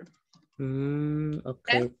mother.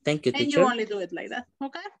 Okay, thank you, teacher. And you only do it like that,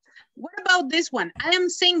 okay? What about this one? I am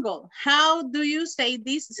single. How do you say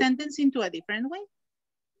this sentence into a different way?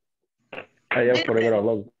 I am forever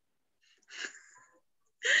alone.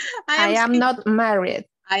 I am not married.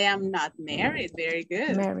 I am not married. Very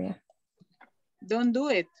good. Married. Don't do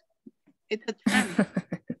it. It's a trend.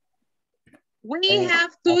 We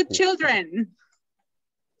have two children.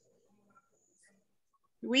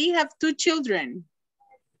 We have two children.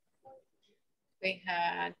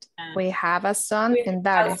 We have a son and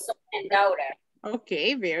daughter.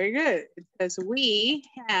 Okay, very good. Because we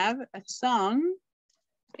have a son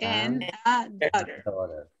and a daughter.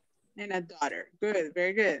 And a daughter. Good,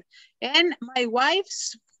 very good. And my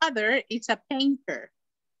wife's father is a painter.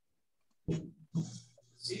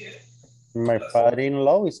 My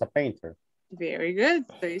father-in-law is a painter. Very good.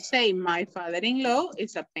 So you say, my father-in-law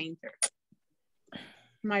is a painter.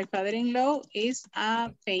 My father-in-law is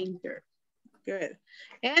a painter. Good.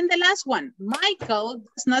 And the last one, Michael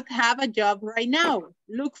does not have a job right now.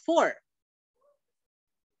 Look for.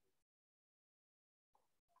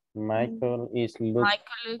 Michael is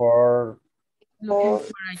looking for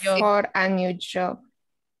a new job.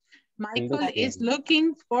 Michael is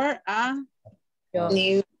looking for a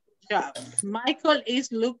new job. Michael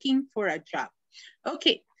is looking for a job.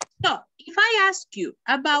 Okay, so if I ask you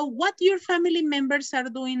about what your family members are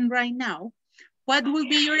doing right now, what will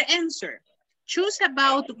be your answer? Choose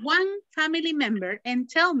about one family member and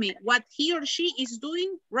tell me what he or she is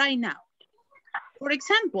doing right now. For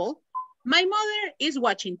example, my mother is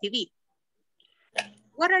watching TV.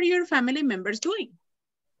 What are your family members doing?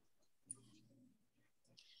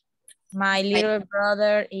 My little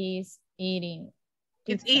brother is eating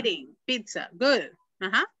pizza. It's eating pizza. Good.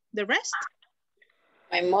 The rest?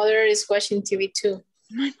 My mother is watching TV too.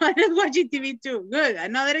 My mother is watching TV too. Good.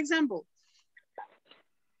 Another example.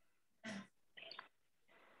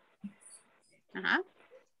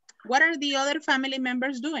 What are the other family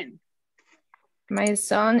members doing? My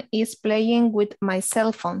son is playing with my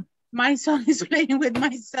cell phone. My son is playing with my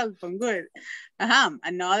cell phone. Good.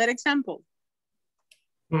 Another example.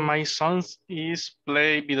 My son is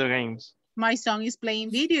playing video games. My son is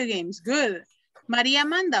playing video games. Good. Maria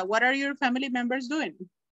Amanda, what are your family members doing?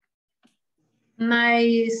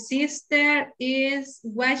 My sister is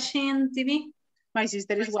watching TV. My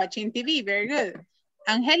sister is watching TV. Very good.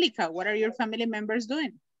 Angelica, what are your family members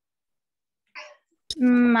doing?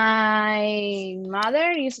 My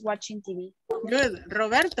mother is watching TV. Good.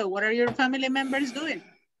 Roberto, what are your family members doing?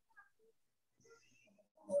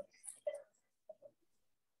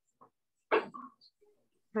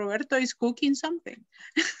 Roberto is cooking something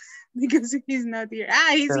because he's not here.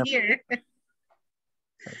 He's here.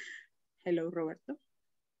 Hello, Roberto.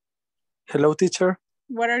 Hello, teacher.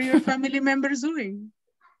 What are your family members doing?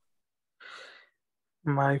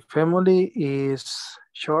 My family is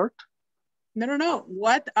short. No.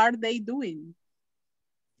 What are they doing?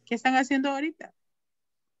 ¿Qué están haciendo ahorita?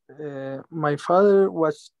 My father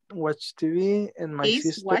watch TV and my Is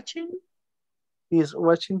sister watching? is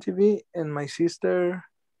watching TV and my sister,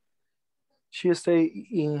 she stay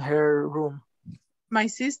in her room. My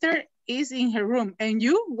sister is in her room. And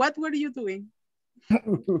you, what were you doing?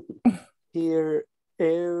 Here,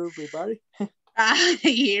 everybody.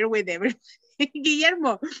 Here with everybody.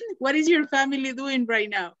 Guillermo, what is your family doing right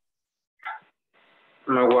now?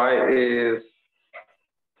 My wife is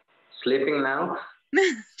sleeping now.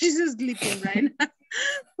 She's sleeping right now.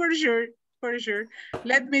 For sure.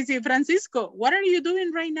 Let me see. Francisco, what are you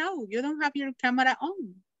doing right now? You don't have your camera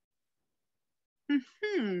on.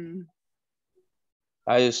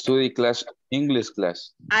 I study English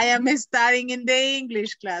class. I am studying in the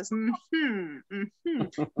English class.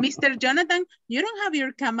 Mr. Jonathan, you don't have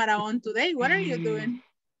your camera on today. What are you doing?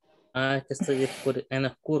 Que estoy en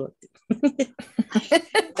oscuro.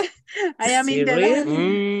 I am in the dark.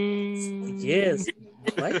 Yes.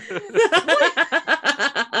 What?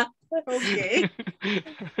 Okay.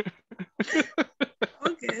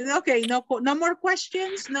 Okay. No more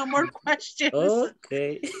questions. No more questions.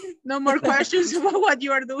 Okay. No more questions about what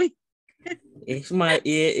you are doing. Lo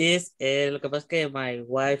que pasa es que my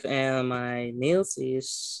wife and my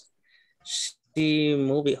niece she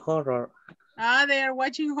movie horror. They are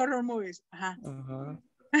watching horror movies.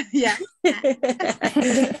 Yeah.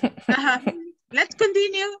 Let's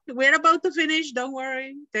continue. We're about to finish. Don't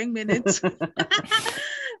worry. 10 minutes.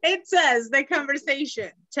 It says the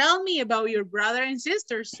conversation. Tell me about your brother and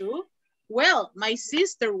sister, Sue. Well, my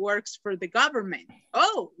sister works for the government.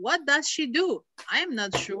 Oh, what does she do? I'm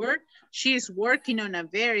not sure. She's working on a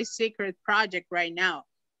very secret project right now.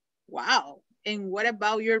 Wow. And what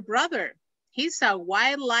about your brother? He's a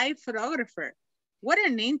wildlife photographer. What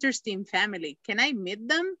an interesting family. Can I meet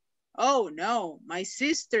them? Oh no, my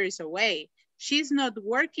sister is away. She's not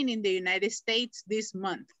working in the United States this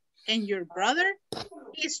month. And your brother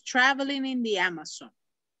is traveling in the Amazon.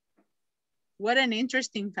 What an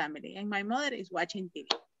interesting family. And my mother is watching TV.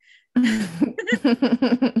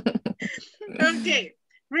 Okay,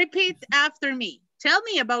 repeat after me. Tell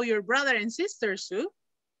me about your brother and sister, Sue.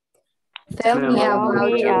 Tell me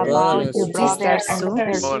about your brother and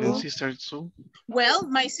sister, Sue. Well,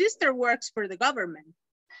 my sister works for the government.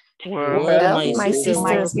 Well, my sister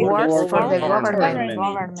works for the government.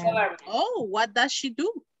 Oh, what does she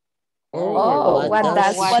do? Oh, what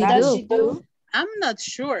does she do? I'm not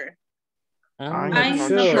sure. I'm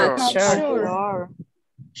not sure.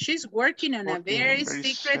 She's working on a very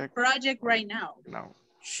secret project right now. No.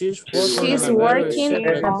 She's working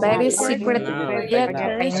on a very secret project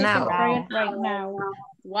right now.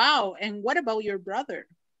 Wow, and what about your brother?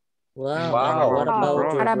 Wow. What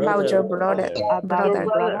about your brother?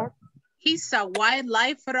 He's a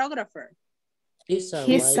wildlife photographer. He's a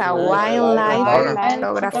wildlife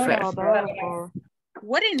photographer.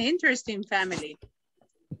 What an interesting family.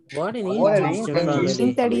 What an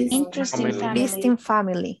interesting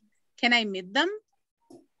family. Can I meet them?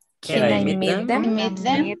 Can I meet them?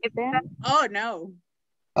 Oh, no.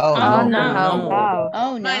 Oh, no.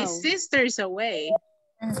 Oh, no. My sister's away.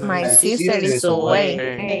 My sister is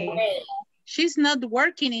away. She's not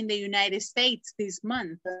working in the United States this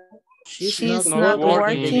month. She's not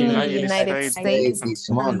working in the United States this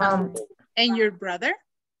month. And your brother?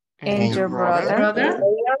 And your brother?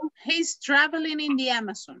 He's traveling in the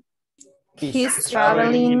Amazon. He's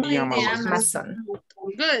traveling in the Amazon.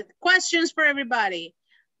 Good. Questions for everybody.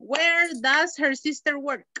 Where does her sister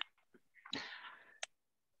work?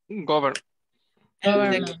 Government.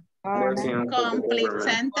 Complete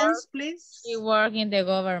sentence, please. She works in the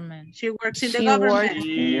government. She works in the government.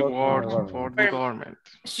 She works for the government.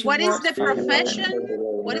 What is the profession?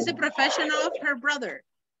 What is the profession of her brother?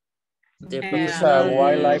 He's a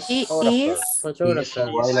wildlife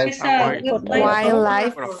photographer.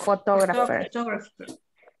 Wildlife photographer.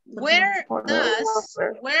 Where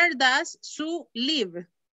does Sue live?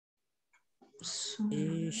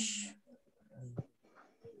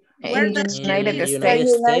 In the United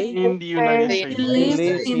States. In the United States. She lives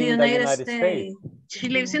in the United States. She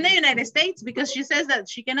lives in the United States because she says that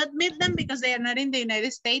she cannot meet them because they are not in the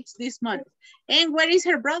United States this month. And where is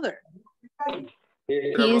her brother?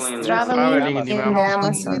 He's traveling in the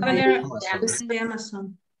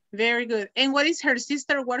Amazon. Very good. And what is her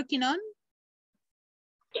sister working on?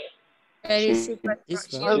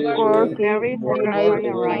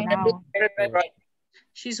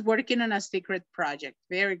 She's working on a secret project.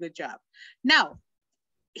 Very good job. Now,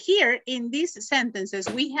 here in these sentences,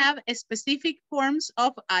 we have specific forms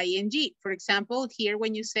of ing. For example, here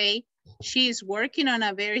when you say she is working on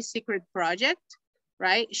a very secret project,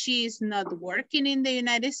 right? She is not working in the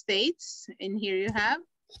United States. And here you have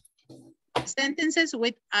sentences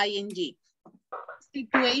with ing.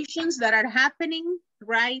 Situations that are happening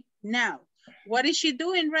right now. What is she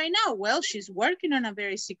doing right now? Well, she's working on a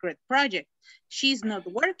very secret project. She's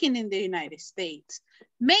not working in the United States.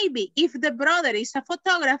 Maybe if the brother is a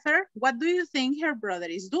photographer, what do you think her brother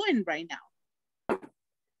is doing right now?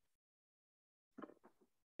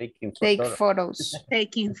 Take photos.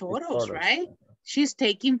 Taking photos, right? She's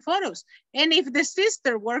taking photos. And if the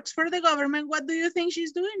sister works for the government, what do you think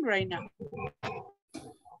she's doing right now?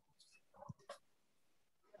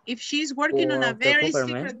 If she's working on a very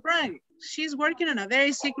secret project, she's working on a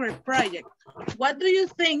very secret project. What do you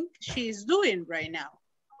think she's doing right now?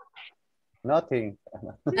 Nothing.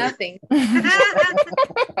 Nothing.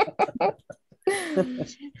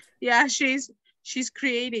 Yeah, she's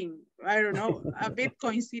creating, I don't know, a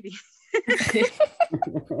Bitcoin city.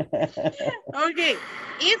 Okay,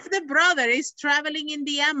 if the brother is traveling in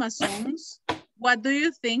the Amazons, what do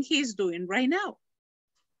you think he's doing right now?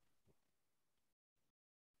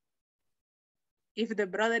 If the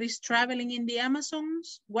brother is traveling in the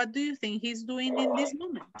Amazons, what do you think he's doing in this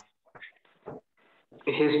moment?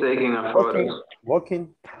 He's taking a photo.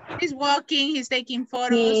 Walking. He's walking, he's taking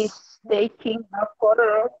photos. He's taking a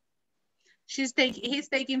photo. He's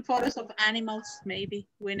taking photos of animals, maybe.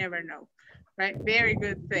 We never know, right? Very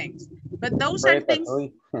good things. But those are things,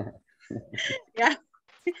 yeah.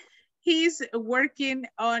 He's working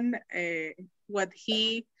on what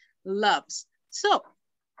he loves. So,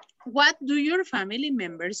 what do your family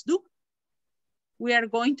members do? We are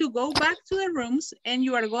going to go back to the rooms and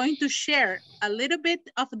you are going to share a little bit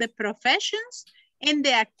of the professions and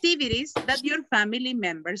the activities that your family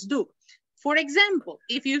members do. For example,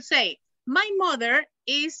 if you say, my mother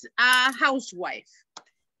is a housewife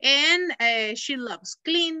and she loves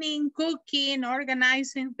cleaning, cooking,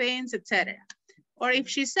 organizing things, etc. Or if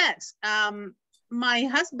she says, my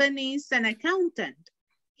husband is an accountant.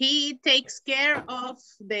 He takes care of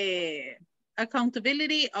the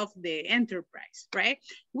accountability of the enterprise, right?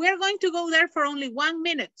 We're going to go there for only 1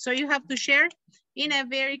 minute. So you have to share in a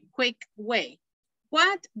very quick way.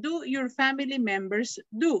 What do your family members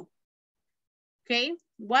do? Okay,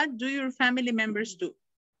 what do your family members do?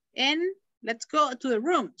 And let's go to the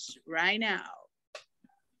rooms right now.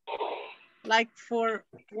 Like for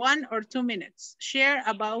 1 or 2 minutes, share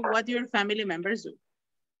about what your family members do.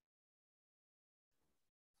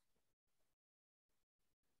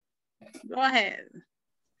 Go ahead.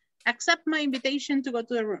 Accept my invitation to go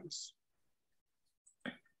to the rooms.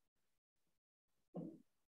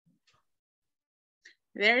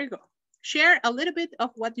 There you go. Share a little bit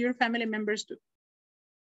of what your family members do.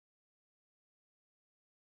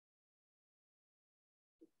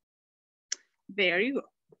 There you go.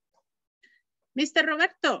 Mr.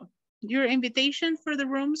 Roberto, your invitation for the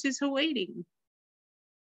rooms is awaiting.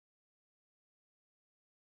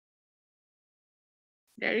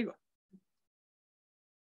 There you go.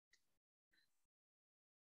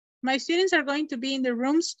 My students are going to be in the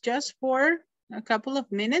rooms just for a couple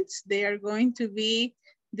of minutes. They are going to be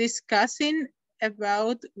discussing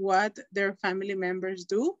about what their family members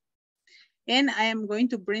do. And I am going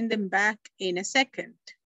to bring them back in a second,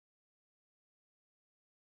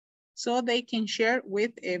 so they can share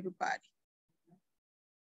with everybody.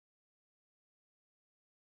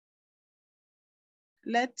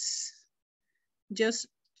 Let's just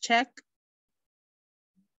check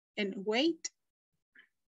and wait.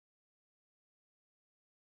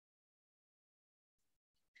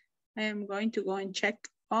 I am going to go and check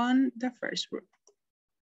on the first room.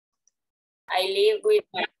 I live with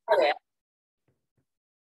my mother.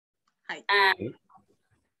 Hi.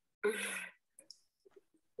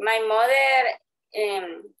 My mother,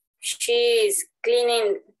 she's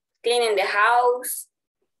cleaning the house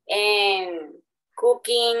and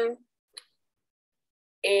cooking.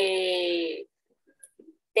 Take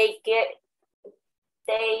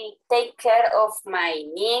care of my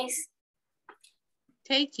niece.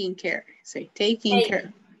 Taking care. Say taking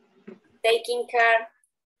care. Taking care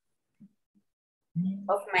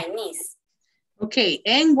of my niece. Okay,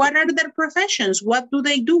 and what are their professions? What do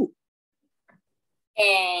they do?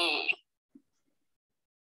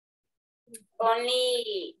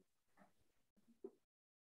 Only,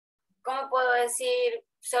 ¿cómo puedo decir?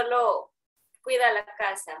 Solo cuida la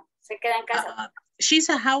casa. Se queda en casa. She's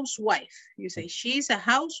a housewife. You say she's a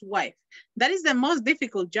housewife. That is the most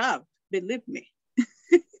difficult job, believe me.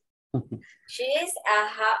 She is a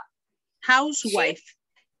housewife.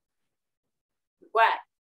 What?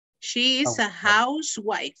 She is a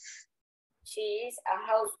housewife. She is a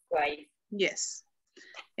housewife. Yes.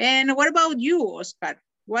 And what about you, Oscar?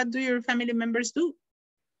 What do your family members do?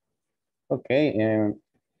 Okay,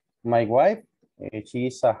 my wife, she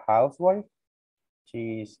is a housewife.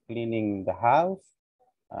 She's cleaning the house,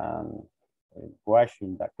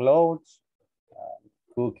 washing the clothes,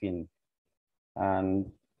 cooking,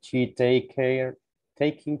 and she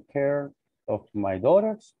taking care of my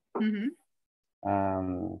daughters. Mm-hmm.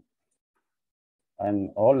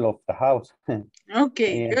 And all of the house.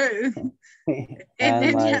 Okay, good.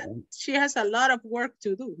 And she has a lot of work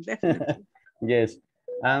to do, definitely. Yes,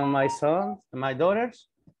 and my son, my daughters,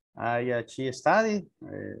 she study.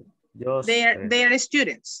 They are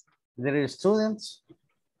students. They are students,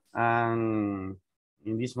 and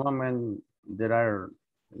in this moment there are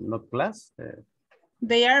not class.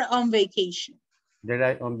 They are on vacation. They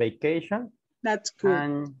are on vacation. That's good.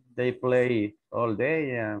 And they play all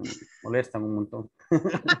day and molestan un montón.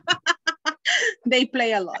 They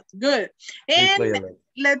play a lot. Good. And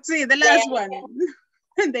let's see, the last one.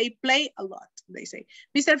 They play a lot, they say.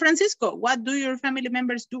 Mr. Francisco, what do your family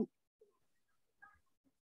members do?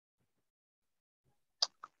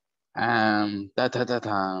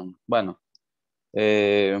 Bueno,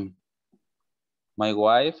 my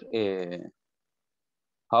wife,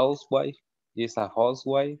 housewife, is a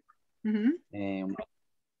housewife. Mm-hmm.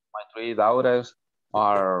 My three daughters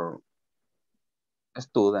are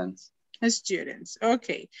students. Students,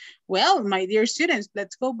 okay. Well, my dear students,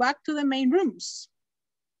 let's go back to the main rooms.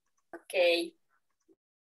 Okay.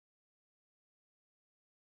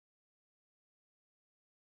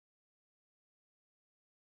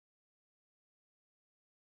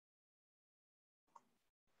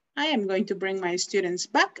 I am going to bring my students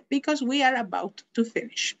back because we are about to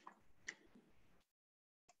finish.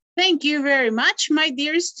 Thank you very much, my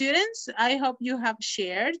dear students. I hope you have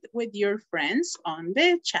shared with your friends on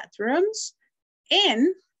the chat rooms.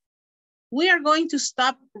 And we are going to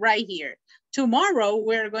stop right here. Tomorrow,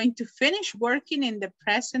 we're going to finish working in the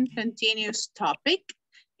present continuous topic.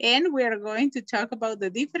 And we're going to talk about the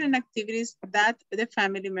different activities that the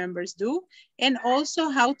family members do, and also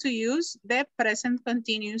how to use the present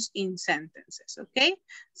continuous in sentences, okay?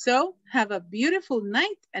 So have a beautiful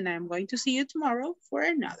night, and I'm going to see you tomorrow for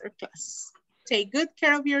another class. Take good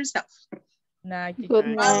care of yourself. Night. Good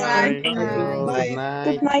night. Bye-bye. Good night.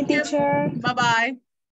 Good night, teacher. Bye-bye.